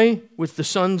a boy with the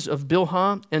sons of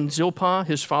Bilhah and Zilpah,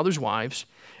 his father's wives,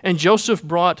 and Joseph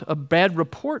brought a bad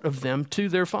report of them to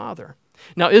their father.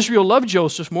 Now Israel loved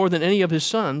Joseph more than any of his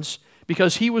sons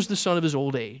because he was the son of his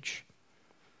old age.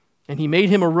 And he made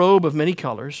him a robe of many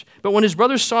colors. But when his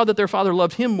brothers saw that their father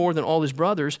loved him more than all his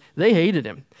brothers, they hated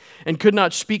him and could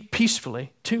not speak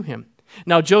peacefully to him.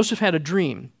 Now Joseph had a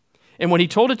dream, and when he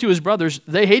told it to his brothers,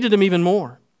 they hated him even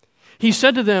more. He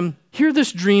said to them, hear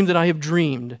this dream that I have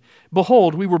dreamed.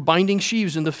 Behold, we were binding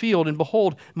sheaves in the field, and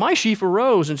behold, my sheaf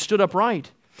arose and stood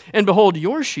upright. And behold,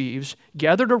 your sheaves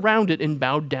gathered around it and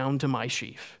bowed down to my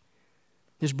sheaf.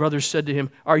 His brothers said to him,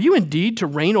 are you indeed to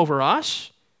reign over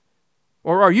us?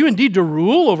 Or are you indeed to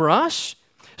rule over us?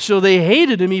 So they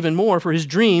hated him even more for his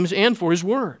dreams and for his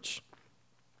words.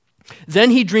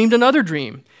 Then he dreamed another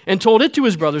dream and told it to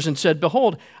his brothers and said,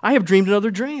 behold, I have dreamed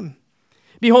another dream.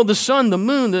 Behold, the sun, the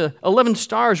moon, the 11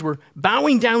 stars were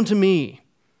bowing down to me.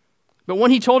 But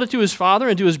when he told it to his father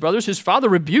and to his brothers, his father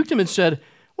rebuked him and said,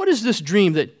 what is this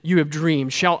dream that you have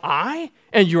dreamed? Shall I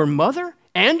and your mother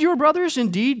and your brothers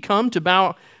indeed come to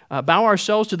bow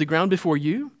ourselves to the ground before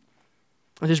you?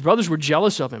 And his brothers were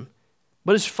jealous of him.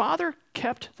 But his father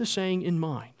kept the saying in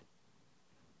mind.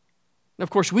 Now,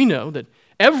 of course, we know that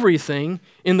everything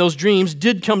in those dreams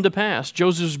did come to pass.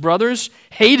 Joseph's brothers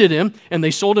hated him, and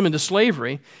they sold him into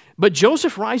slavery. But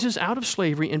Joseph rises out of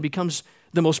slavery and becomes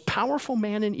the most powerful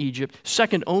man in Egypt,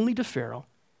 second only to Pharaoh,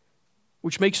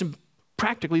 which makes him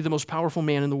practically the most powerful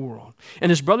man in the world. And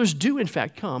his brothers do, in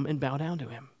fact, come and bow down to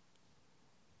him.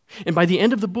 And by the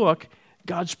end of the book,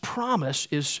 God's promise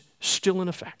is still in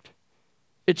effect.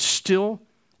 It's still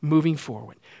moving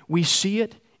forward. We see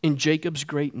it in Jacob's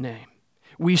great name.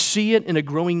 We see it in a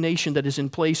growing nation that is in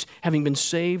place, having been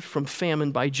saved from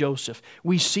famine by Joseph.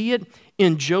 We see it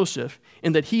in Joseph,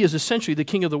 in that he is essentially the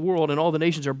king of the world, and all the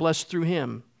nations are blessed through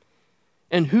him.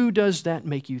 And who does that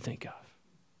make you think of?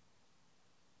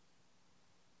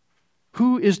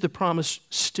 Who is the promise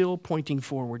still pointing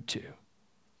forward to?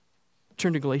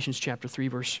 Turn to Galatians chapter 3,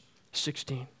 verse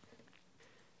 16.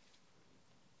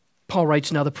 Paul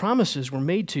writes, now the promises were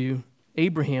made to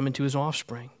Abraham and to his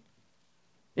offspring.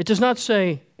 It does not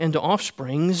say, and to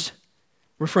offsprings,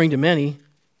 referring to many,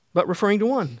 but referring to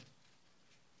one.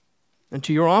 And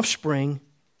to your offspring,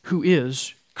 who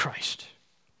is Christ.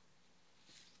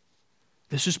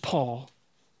 This is Paul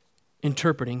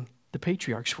interpreting the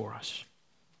patriarchs for us.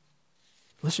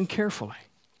 Listen carefully.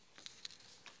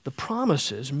 The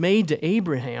promises made to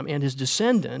Abraham and his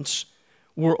descendants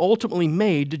were ultimately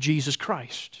made to Jesus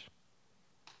Christ.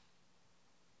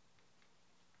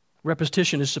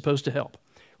 Repetition is supposed to help.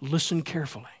 Listen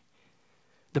carefully.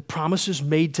 The promises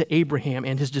made to Abraham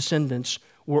and his descendants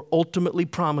were ultimately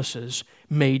promises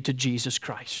made to Jesus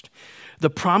Christ. The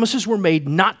promises were made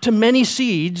not to many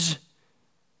seeds,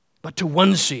 but to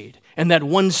one seed. And that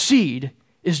one seed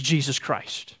is Jesus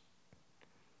Christ.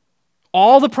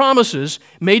 All the promises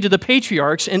made to the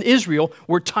patriarchs in Israel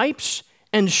were types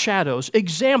and shadows,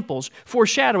 examples,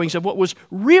 foreshadowings of what was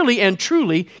really and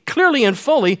truly, clearly and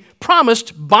fully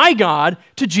promised by God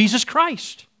to Jesus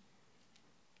Christ,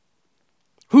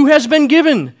 who has been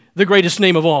given the greatest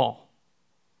name of all.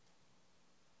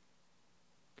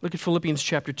 Look at Philippians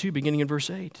chapter 2, beginning in verse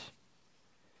 8.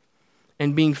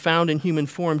 And being found in human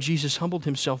form, Jesus humbled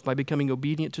himself by becoming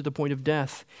obedient to the point of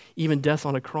death, even death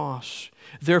on a cross.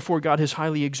 Therefore God has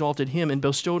highly exalted him and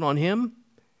bestowed on him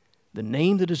the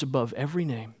name that is above every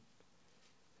name,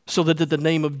 so that at the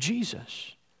name of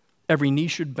Jesus every knee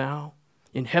should bow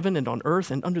in heaven and on earth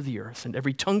and under the earth, and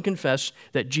every tongue confess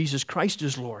that Jesus Christ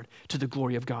is Lord, to the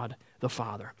glory of God the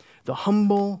Father. The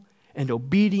humble and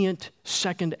obedient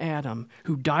second Adam,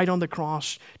 who died on the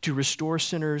cross to restore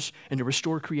sinners and to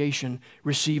restore creation,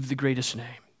 received the greatest name.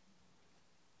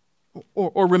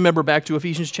 Or remember back to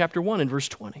Ephesians chapter 1 and verse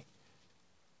 20.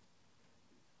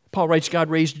 Paul writes, God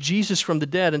raised Jesus from the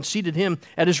dead and seated him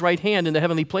at his right hand in the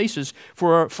heavenly places,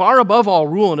 for far above all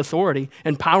rule and authority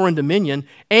and power and dominion,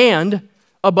 and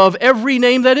above every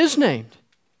name that is named.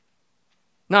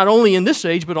 not only in this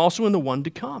age, but also in the one to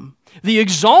come. The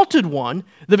exalted one,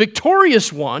 the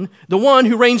victorious one, the one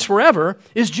who reigns forever,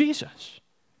 is Jesus.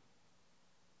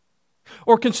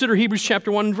 Or consider Hebrews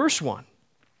chapter 1 and verse 1.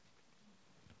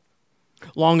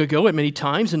 Long ago, at many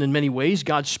times and in many ways,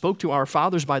 God spoke to our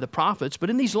fathers by the prophets, but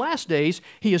in these last days,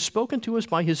 He has spoken to us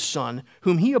by His Son,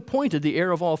 whom He appointed the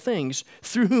heir of all things,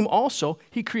 through whom also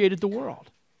He created the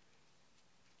world.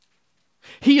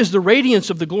 He is the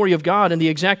radiance of the glory of God and the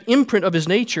exact imprint of His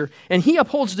nature, and He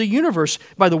upholds the universe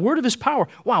by the word of His power.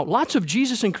 Wow, lots of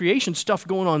Jesus and creation stuff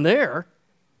going on there.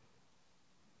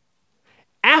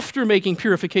 After making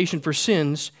purification for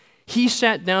sins, He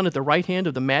sat down at the right hand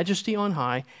of the Majesty on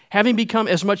high, having become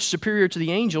as much superior to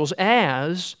the angels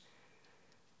as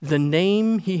the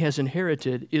name He has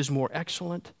inherited is more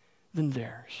excellent than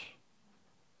theirs.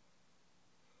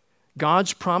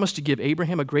 God's promise to give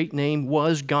Abraham a great name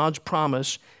was God's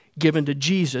promise given to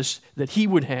Jesus that He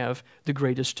would have the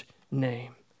greatest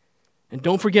name. And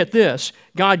don't forget this,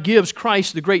 God gives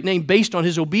Christ the great name based on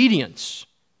His obedience.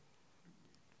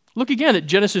 Look again at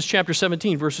Genesis chapter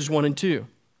 17, verses 1 and 2.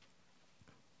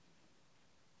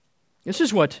 This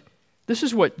is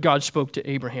what God spoke to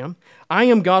Abraham. I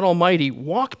am God Almighty.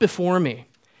 Walk before me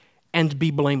and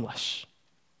be blameless,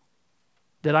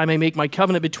 that I may make my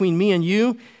covenant between me and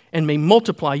you and may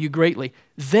multiply you greatly.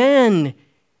 Then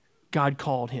God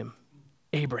called him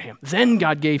Abraham. Then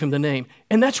God gave him the name.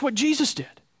 And that's what Jesus did.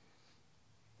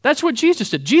 That's what Jesus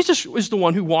did. Jesus was the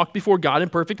one who walked before God in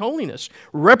perfect holiness,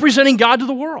 representing God to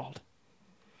the world.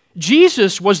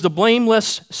 Jesus was the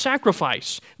blameless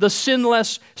sacrifice, the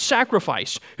sinless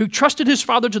sacrifice, who trusted His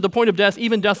Father to the point of death,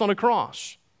 even death on a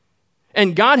cross.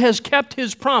 And God has kept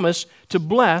His promise to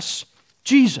bless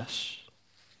Jesus.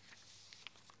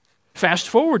 Fast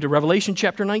forward to Revelation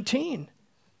chapter 19.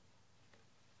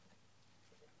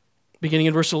 Beginning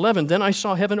in verse 11, then I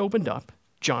saw heaven opened up,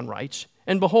 John writes,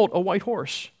 and behold, a white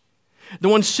horse. The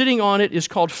one sitting on it is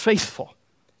called Faithful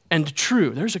and True.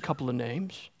 There's a couple of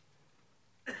names.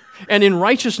 And in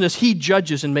righteousness He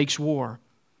judges and makes war.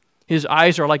 His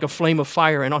eyes are like a flame of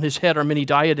fire, and on His head are many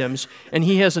diadems, and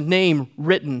He has a name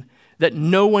written that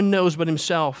no one knows but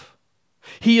Himself.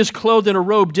 He is clothed in a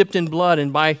robe dipped in blood,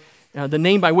 and by the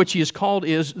name by which He is called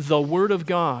is the Word of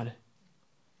God.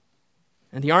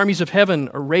 And the armies of heaven,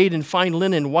 arrayed in fine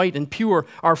linen, white and pure,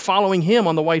 are following Him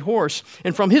on the white horse.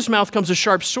 And from His mouth comes a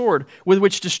sharp sword with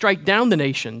which to strike down the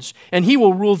nations, and He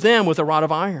will rule them with a rod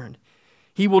of iron.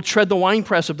 He will tread the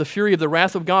winepress of the fury of the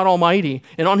wrath of God Almighty,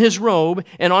 and on His robe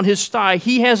and on His thigh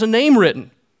He has a name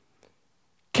written,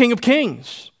 King of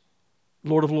Kings,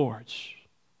 Lord of Lords.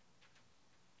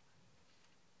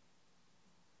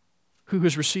 Who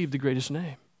has received the greatest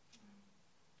name?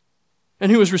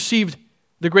 And who has received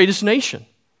the greatest nation?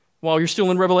 While you're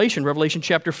still in Revelation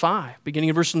chapter 5, beginning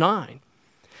in verse 9.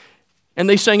 And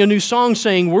they sang a new song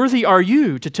saying, worthy are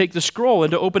you to take the scroll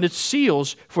and to open its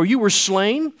seals, for you were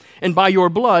slain, and by your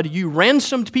blood you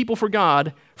ransomed people for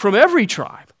God from every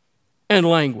tribe and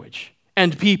language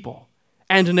and people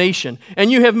and nation.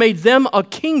 And you have made them a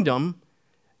kingdom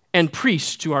and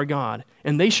priests to our God,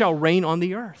 and they shall reign on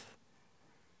the earth.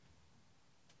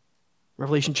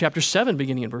 Revelation chapter 7,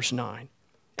 beginning in verse 9.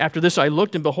 After this I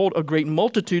looked, and behold, a great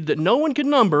multitude that no one could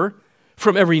number,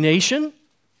 from every nation,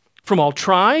 from all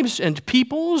tribes and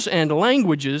peoples and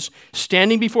languages,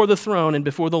 standing before the throne and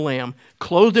before the Lamb,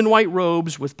 clothed in white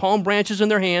robes, with palm branches in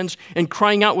their hands, and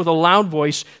crying out with a loud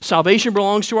voice, salvation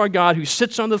belongs to our God who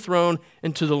sits on the throne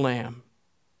and to the Lamb.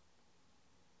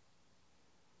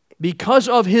 Because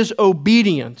of His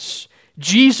obedience,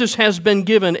 Jesus has been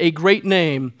given a great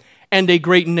name and a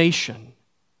great nation.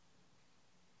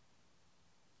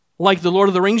 Like the Lord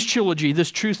of the Rings trilogy,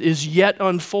 this truth is yet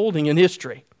unfolding in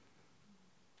history.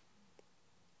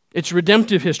 It's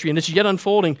redemptive history, and it's yet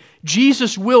unfolding.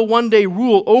 Jesus will one day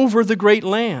rule over the great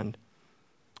land.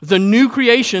 The new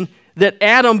creation that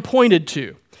Adam pointed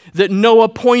to, that Noah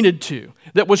pointed to,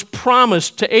 that was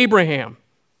promised to Abraham,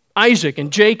 Isaac,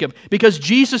 and Jacob, because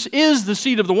Jesus is the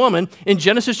seed of the woman in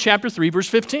Genesis chapter 3, verse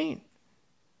 15.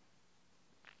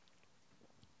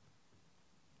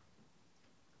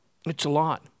 It's a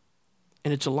lot.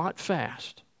 And it's a lot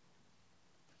fast.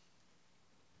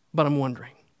 But I'm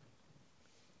wondering,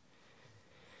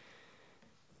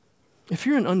 if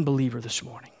you're an unbeliever this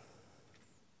morning,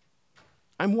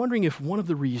 I'm wondering if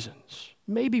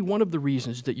maybe one of the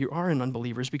reasons that you are an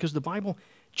unbeliever is because the Bible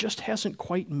just hasn't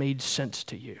quite made sense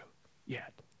to you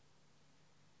yet.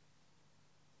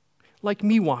 Like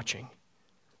me watching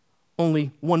only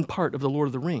one part of The Lord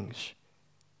of the Rings.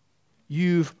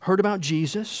 You've heard about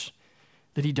Jesus,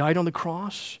 that He died on the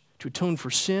cross to atone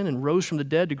for sin and rose from the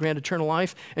dead to grant eternal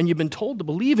life, and you've been told to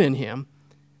believe in Him,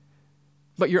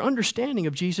 but your understanding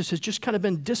of Jesus has just kind of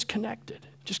been disconnected,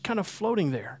 just kind of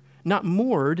floating there, not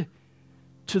moored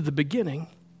to the beginning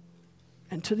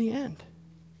and to the end.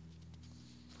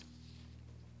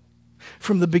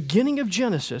 From the beginning of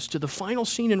Genesis to the final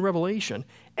scene in Revelation,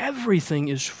 everything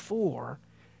is for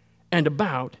and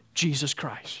about Jesus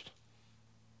Christ.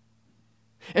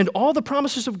 And all the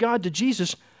promises of God to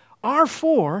Jesus are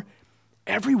for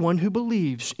everyone who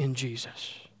believes in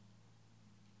Jesus.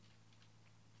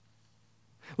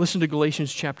 Listen to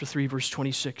Galatians chapter 3, verse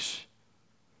 26.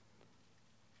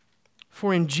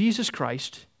 For in Jesus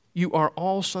Christ you are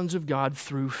all sons of God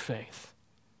through faith.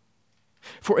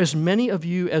 For as many of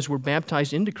you as were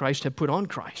baptized into Christ have put on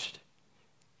Christ.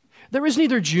 There is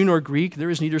neither Jew nor Greek, there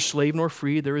is neither slave nor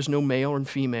free, there is no male and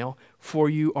female, for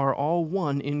you are all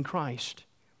one in Christ.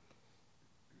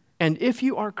 And if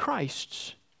you are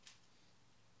Christ's,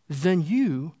 then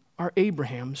you are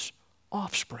Abraham's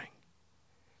offspring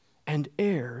and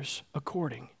heirs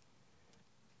according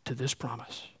to this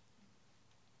promise.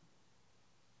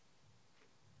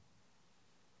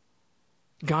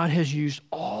 God has used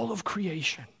all of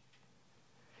creation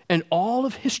and all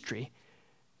of history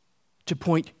to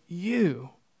point you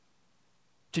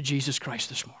to Jesus Christ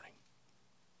this morning.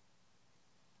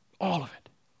 All of it.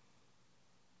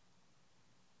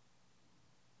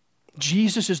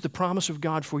 Jesus is the promise of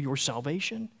God for your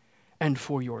salvation and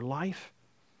for your life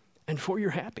and for your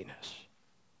happiness.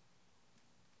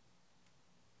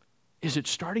 Is it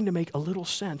starting to make a little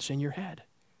sense in your head?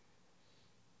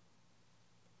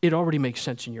 It already makes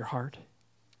sense in your heart.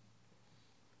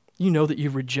 You know that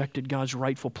you've rejected God's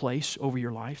rightful place over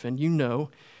your life, and you know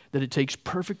that it takes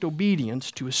perfect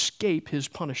obedience to escape His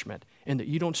punishment, and that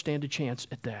you don't stand a chance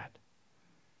at that.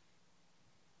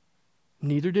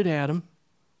 Neither did Adam,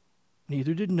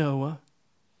 neither did Noah,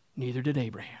 neither did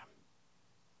Abraham.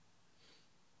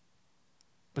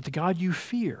 But the God you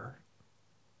fear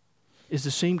is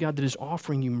the same God that is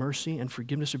offering you mercy and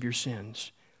forgiveness of your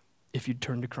sins if you'd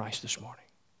turn to Christ this morning.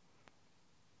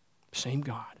 Same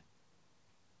God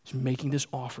is making this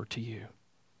offer to you.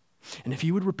 And if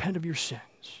you would repent of your sins,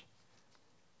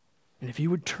 and if you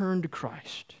would turn to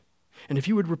Christ, and if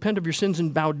you would repent of your sins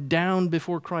and bow down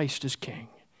before Christ as King,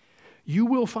 you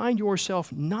will find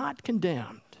yourself not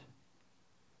condemned,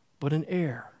 but an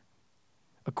heir,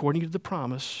 according to the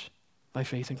promise by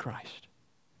faith in Christ.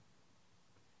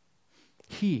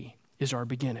 He is our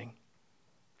beginning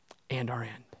and our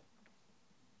end.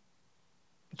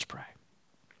 Let's pray.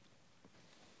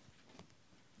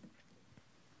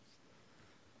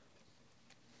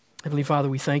 Heavenly Father,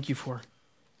 we thank you for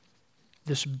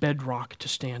this bedrock to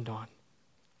stand on.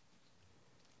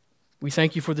 We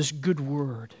thank you for this good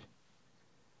word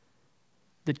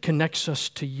that connects us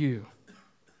to you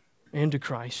and to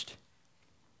Christ,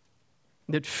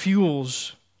 that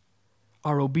fuels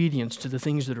our obedience to the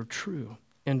things that are true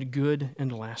and good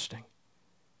and lasting.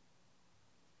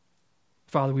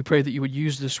 Father, we pray that you would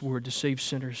use this word to save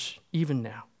sinners even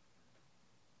now,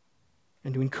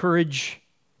 and to encourage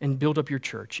and build up your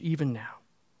church even now.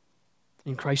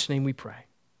 In Christ's name we pray.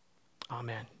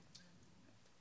 Amen.